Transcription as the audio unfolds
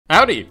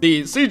Howdy!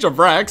 The Siege of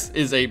Vraks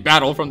is a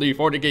battle from the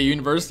 40K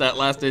universe that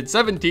lasted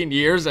 17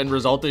 years and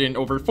resulted in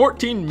over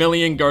 14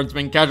 million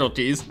guardsman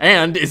casualties,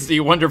 and is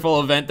the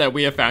wonderful event that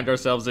we have found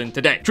ourselves in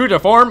today. True to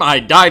form, I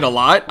died a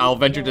lot. I'll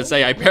venture to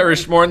say I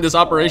perished more in this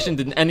operation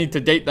than any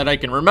to date that I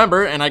can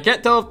remember, and I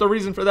can't tell if the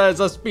reason for that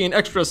is us being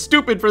extra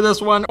stupid for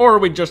this one, or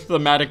we just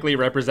thematically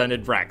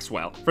represented Vraks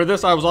well. For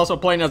this, I was also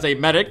playing as a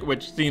medic,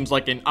 which seems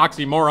like an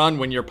oxymoron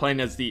when you're playing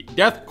as the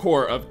death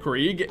core of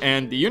Krieg,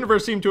 and the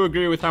universe seemed to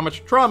agree with how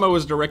much trauma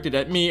was directed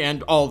at me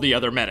and all the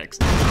other medics.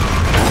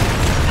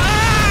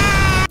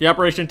 The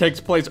operation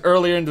takes place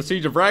earlier in the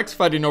Siege of Vraks,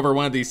 fighting over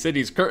one of the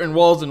city's curtain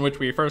walls, in which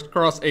we first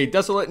cross a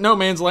desolate no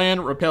man's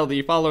land, repel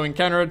the following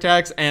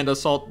counterattacks, and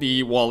assault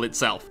the wall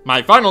itself.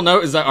 My final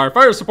note is that our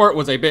fire support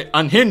was a bit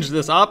unhinged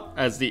this op,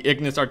 as the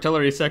Ignis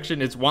artillery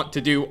section is wont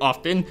to do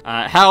often.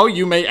 How,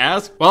 you may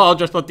ask? Well, I'll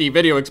just let the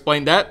video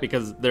explain that,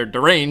 because they're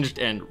deranged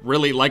and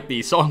really like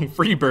the song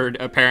Freebird,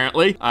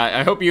 apparently.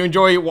 I hope you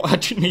enjoy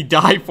watching me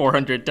die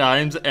 400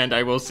 times, and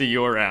I will see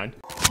you around.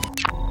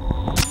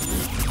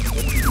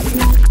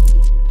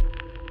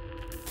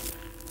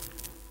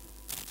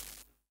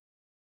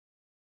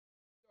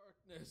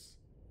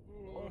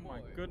 Oh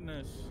my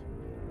goodness.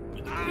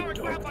 In the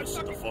darkness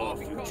of the far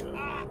future,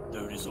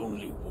 there is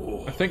only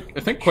war. I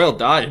think Quail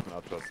died.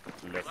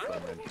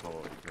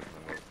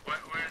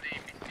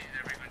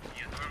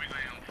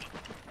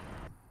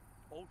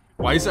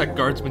 Why is that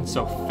guardsman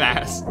so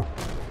fast?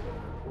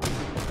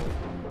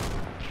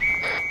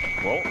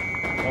 Well,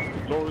 off to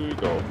glory you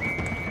go.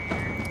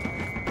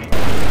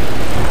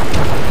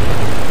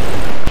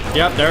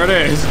 Yep, there it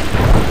is.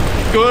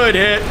 Good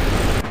hit.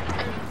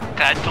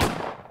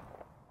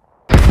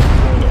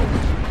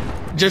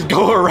 Just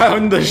go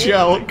around the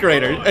shell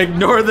crater.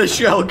 Ignore the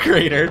shell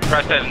crater.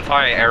 Press that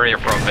entire area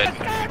for a bit.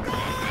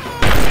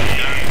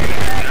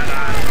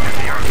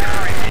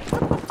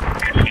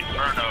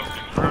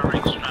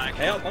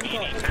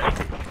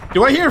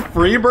 Do I hear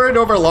Freebird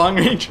over long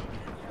range?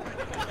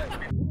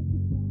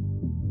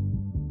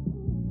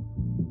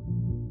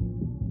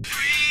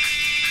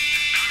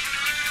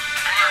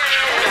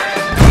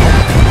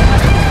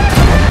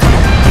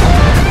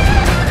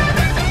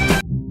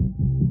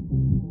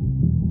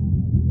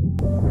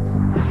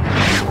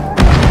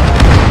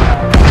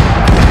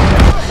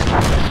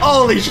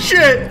 Holy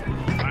shit!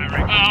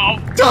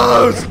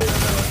 Toes!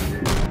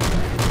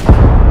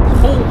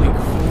 Holy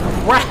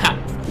crap!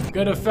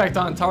 Good effect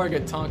on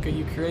target, Tonka.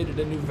 You created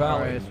a new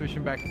valley. Alright,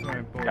 switching back to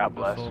my board. God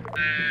bless. Ooh!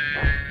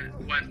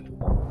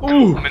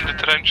 I'm in the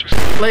trenches.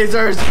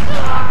 Lasers!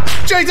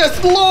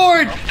 Jesus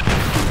Lord!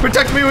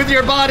 Protect me with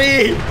your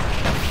body!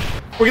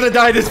 We're gonna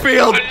die in this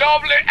field!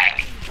 Lovely!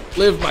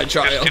 Live, my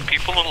child. There's 2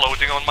 people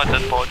unloading on my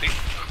dead body.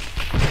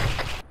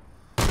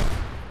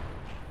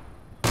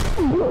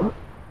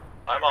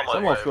 I'm on my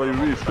Some of you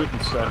really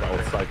shouldn't stand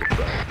outside the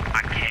trap.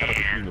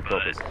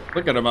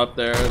 Look at them up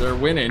there, they're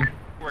winning.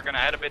 We're gonna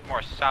head a bit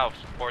more south,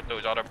 support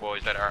those other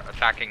boys that are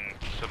attacking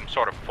some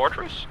sort of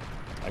fortress.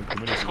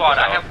 Squad,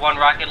 I have 1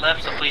 rocket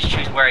left, so please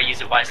choose where I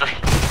use it wisely.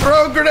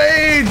 Throw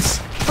grenades!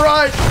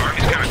 Front!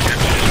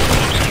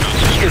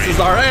 This is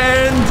our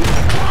end!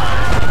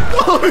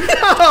 Oh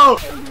no!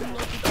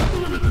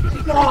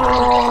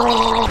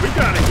 Oh, we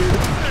gotta get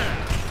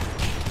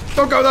it!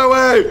 Don't go that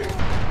way!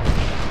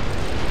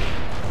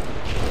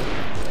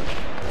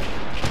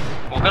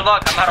 Well, good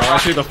luck, I'm out of I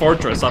see the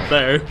fortress up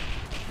there.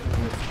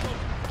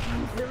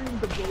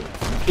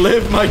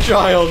 Live, my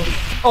child!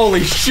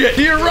 Holy shit!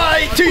 To your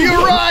right! To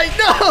your right!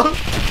 No!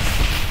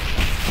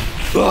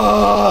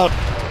 Ah,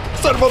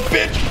 son of a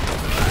bitch!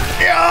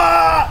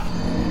 Yeah!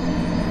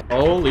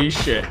 Holy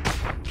shit.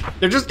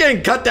 They're just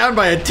getting cut down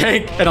by a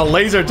tank and a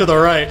laser to the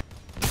right.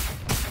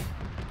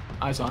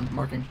 Eyes on,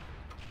 marking.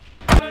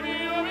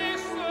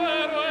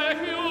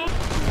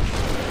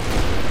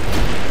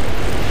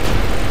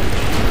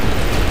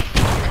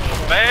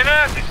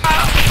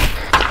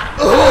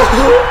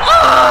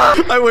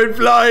 I went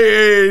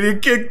flying. He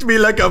kicked me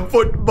like a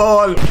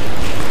football.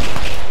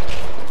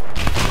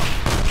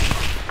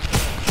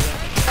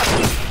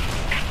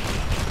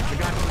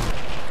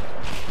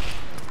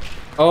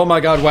 Oh my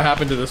god, what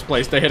happened to this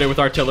place? They hit it with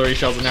artillery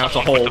shells and now it's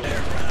a hole.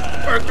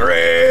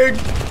 Krieg!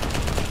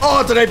 Oh,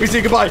 it's an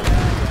APC. Goodbye.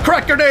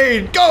 Crack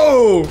grenade.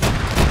 Go!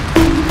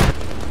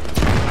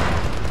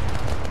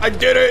 I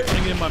did it.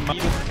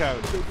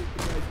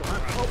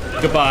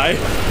 Goodbye.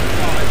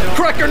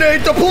 Crack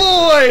grenade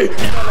deploy!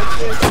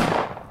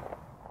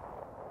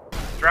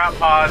 Drop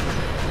pod.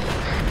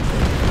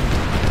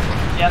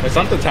 Yep. Hey,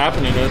 something's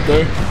happening out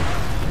there.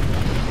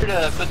 Here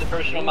to put the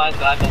personal mines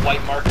behind the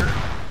white marker.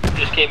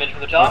 Just came in from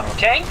the top.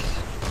 Tanks?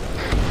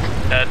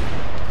 Dead.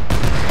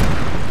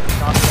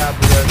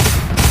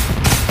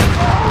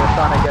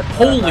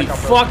 Holy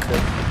fuck!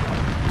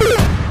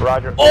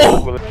 Roger.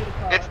 Oh!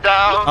 It's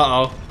down.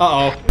 Uh-oh.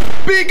 Uh-oh.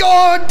 Be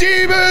gone,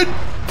 demon!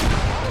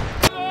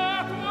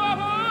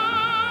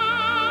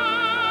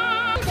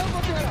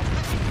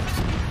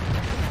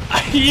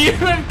 You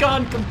have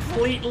gone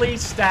completely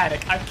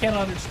static. I can't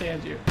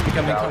understand you.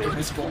 Becoming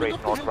incomprehensible.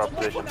 Straight north of our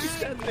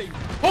position.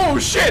 Oh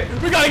shit!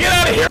 We gotta get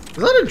out of here! Is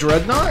that a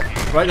dreadnought?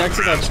 Right next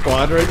to that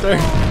squad right there?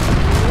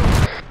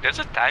 There's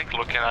a tank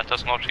looking at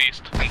us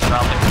northeast.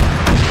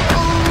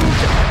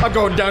 I'm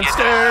going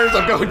downstairs.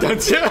 I'm going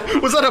downstairs.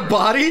 Was that a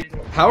body?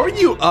 How are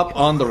you up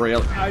on the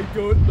rail? I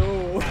don't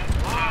know.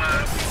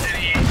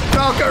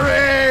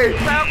 Valkyrie!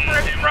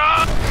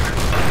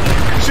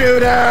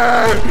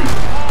 Shooter!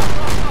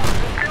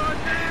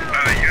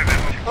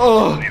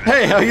 Oh,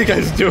 hey, how you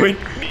guys doing?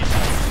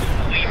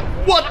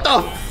 What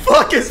the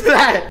fuck is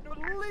that?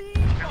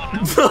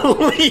 The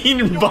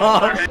lean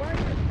bomb.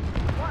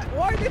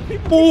 Why did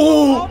people?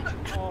 Ooh.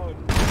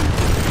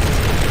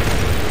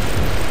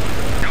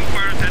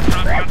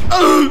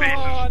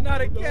 Oh,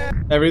 not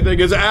again. Everything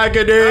is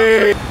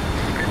agony.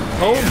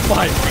 Oh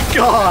my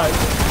god.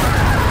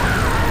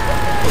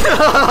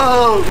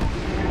 No.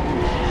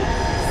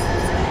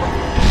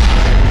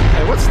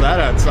 Hey, what's that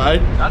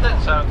outside? That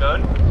didn't sound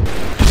good.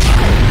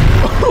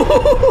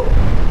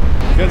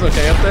 You guys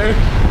okay up there?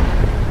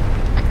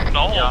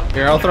 No.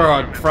 Here, I'll throw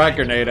a frag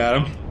grenade at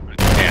him.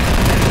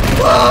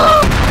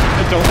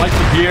 I don't like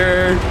the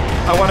gear.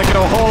 I want to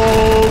go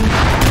home.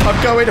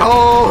 I'm going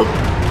home.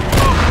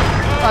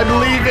 I'm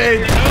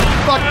leaving.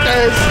 Fuck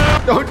this.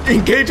 Don't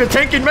engage a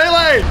tank in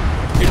melee.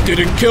 It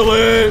didn't kill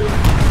it.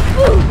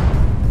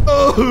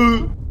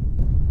 Oh.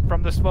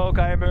 From the smoke,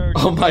 I emerge.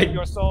 Oh my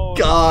your soul.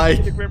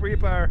 god. The Grim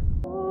Reaper.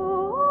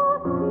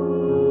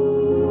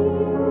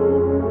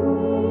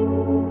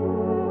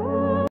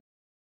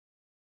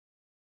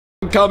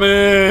 I'm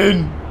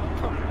coming.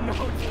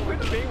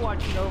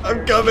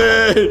 I'm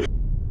coming.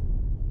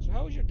 So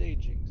how was your day,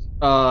 Jinx?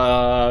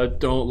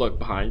 Don't look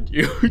behind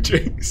you,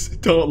 Jinx.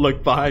 Don't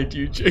look behind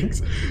you,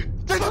 Jinx.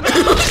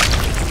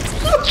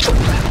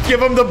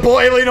 Give him the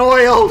boiling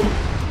oil.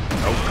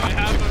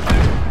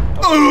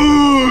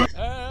 Ooh.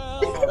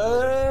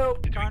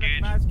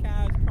 Carnage mass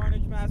cast.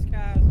 Carnage mass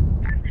cast.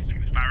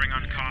 Firing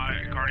on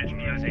Carnage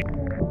music.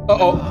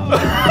 Uh-oh.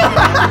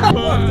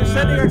 Look, they're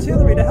sending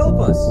artillery to help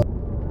us.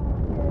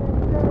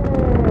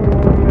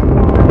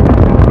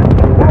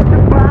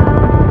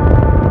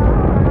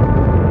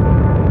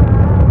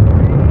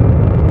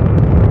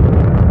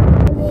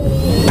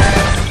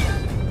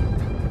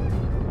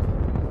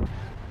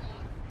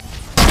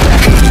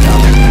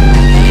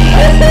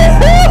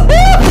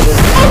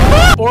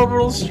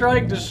 Orbital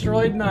strike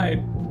destroyed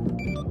Knight.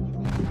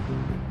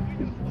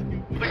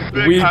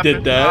 We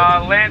did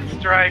that. Land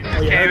strike just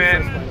came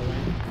in.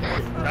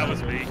 That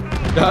was me.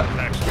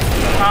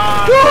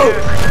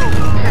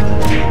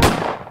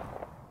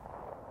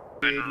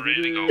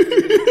 Ready to go.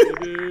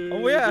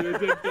 Oh yeah.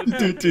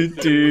 This is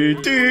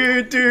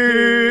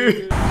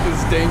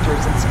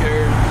dangerous and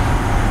scared.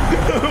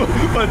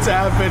 What's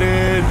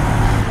happening?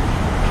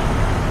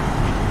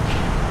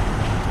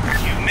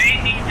 You may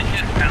need to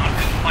dismount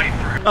and fight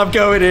through. I'm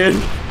going in.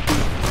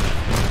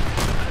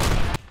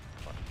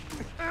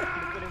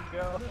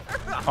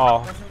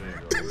 Oh.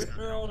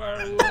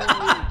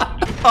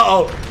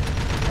 Uh-oh.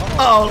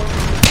 Uh-oh.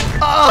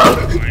 Oh.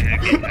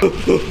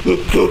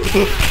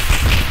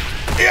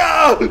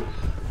 Yeah!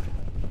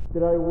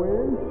 Did I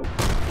win?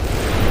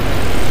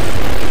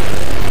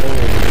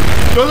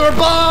 Those are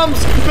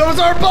bombs! Those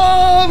are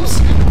bombs!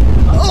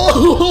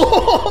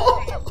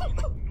 Oh.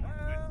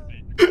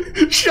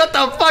 Shut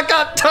the fuck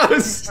up,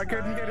 Toast! I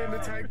couldn't get in the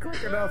tank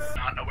quick enough.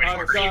 I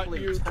got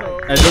you,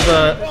 Toast. And there's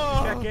a...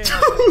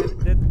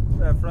 Did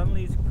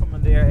friendlies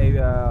commandeer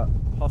a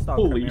hostile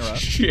Holy Chimera?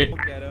 shit.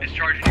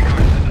 Discharging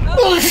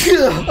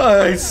your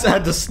guards. I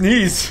had to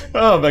sneeze.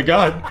 Oh my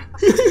god.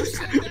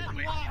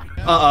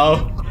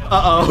 Uh-oh.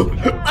 Uh-oh.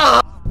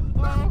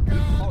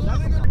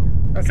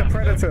 That's a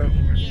predator.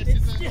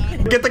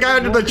 Get the guy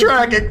under the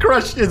track. It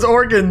crushed his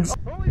organs.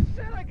 Holy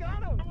shit, I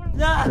got him!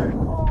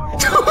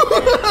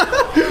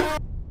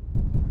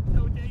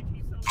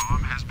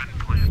 Bomb has been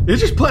planted. Did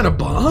he just plant a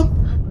bomb?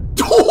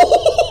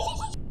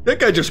 That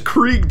guy just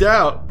Krieged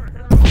out.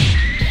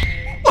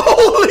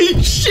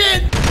 Holy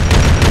shit!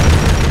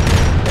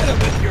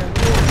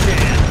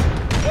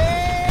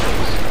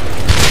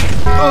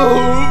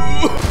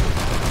 Oh!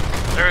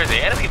 There is an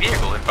enemy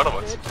vehicle in front of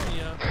us.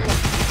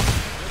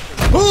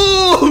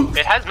 Oh!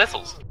 It has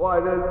missiles. Why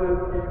does this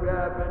keep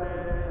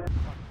happening?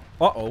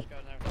 Uh-oh.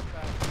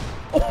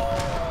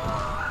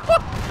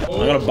 I'm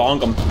gonna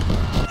bonk him.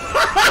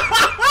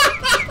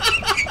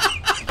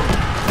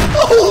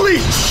 Holy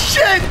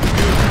shit!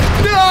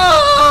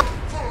 No!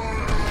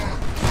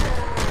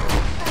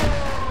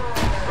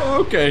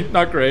 Okay,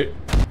 not great.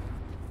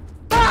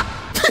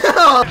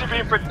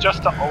 Intervene for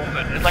just to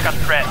open. It's like a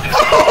threat.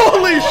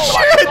 Holy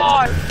shit!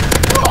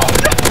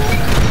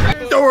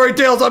 Don't worry,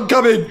 Tails, I'm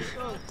coming.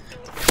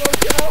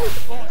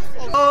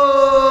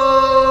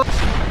 Oh!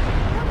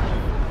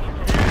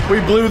 We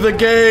blew the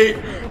gate.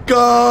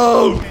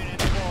 Go!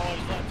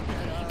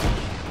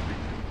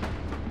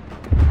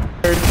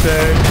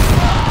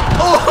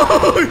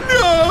 Oh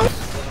no!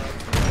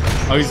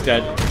 Oh, he's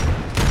dead.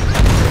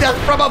 Death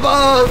from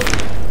above!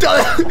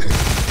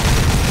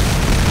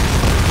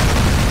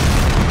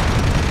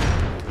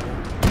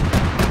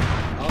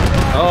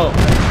 Oh.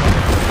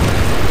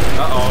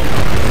 Uh-oh.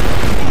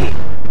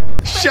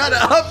 Shut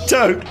up,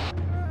 Toad!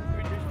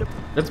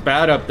 It's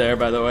bad up there,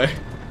 by the way.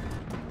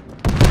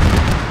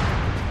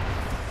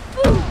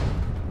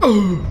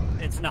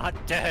 It's not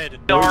dead.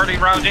 Already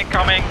round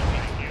incoming.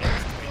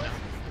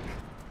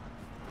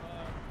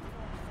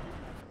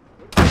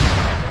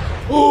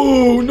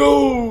 Oh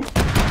no!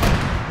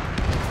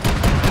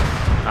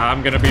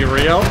 I'm gonna be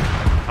real.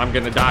 I'm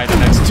gonna die in the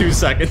next 2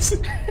 seconds.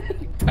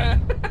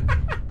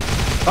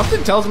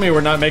 Something tells me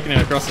we're not making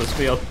it across this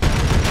field.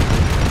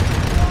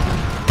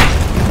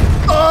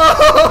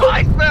 Oh!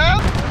 Nice, man!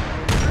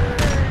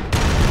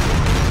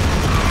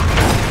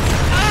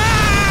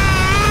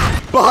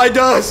 Behind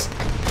us!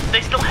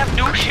 They still have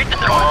new shit in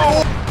their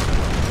weapons.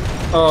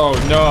 Oh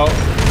no.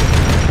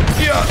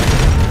 Yeah.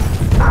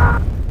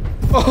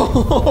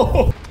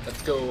 Oh.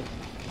 Let's go.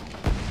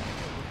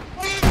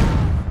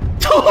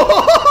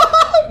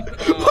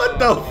 What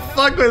the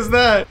fuck was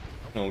that?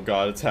 Oh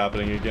god, it's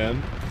happening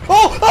again.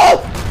 Oh!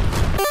 Oh!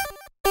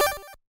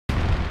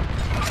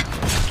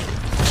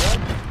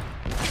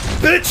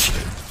 Bitch!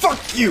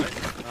 Fuck you!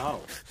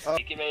 Oh. I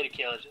think you made it,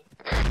 kill it.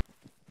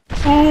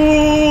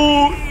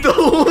 Ooh! The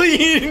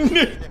lean!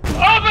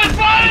 Open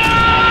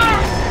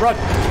fire! Run!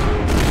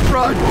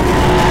 Run!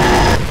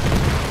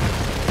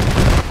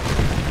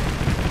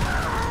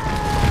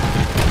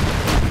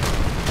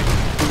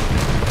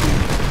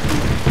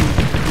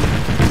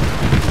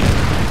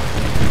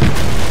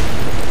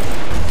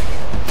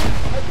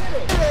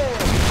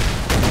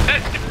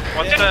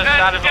 What's the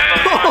status of the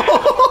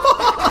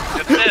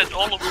It's dead,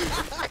 all of them.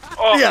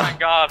 Oh Yeah. my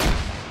god.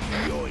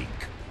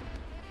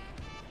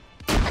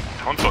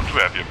 Don't talk too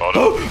happy about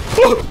it.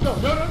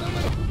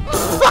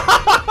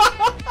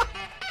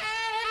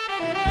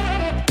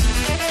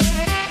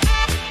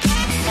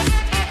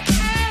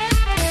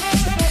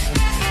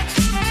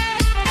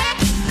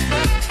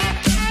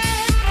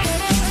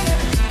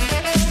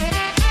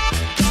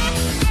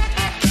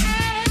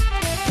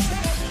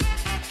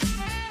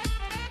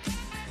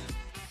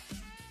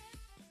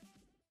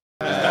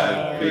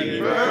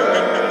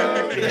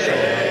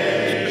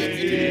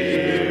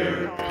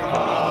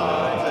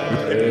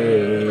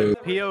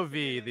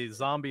 POV, the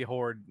zombie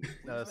horde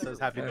says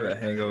happy I have a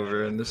birthday.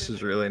 hangover and this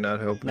is really not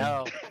helping.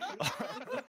 No.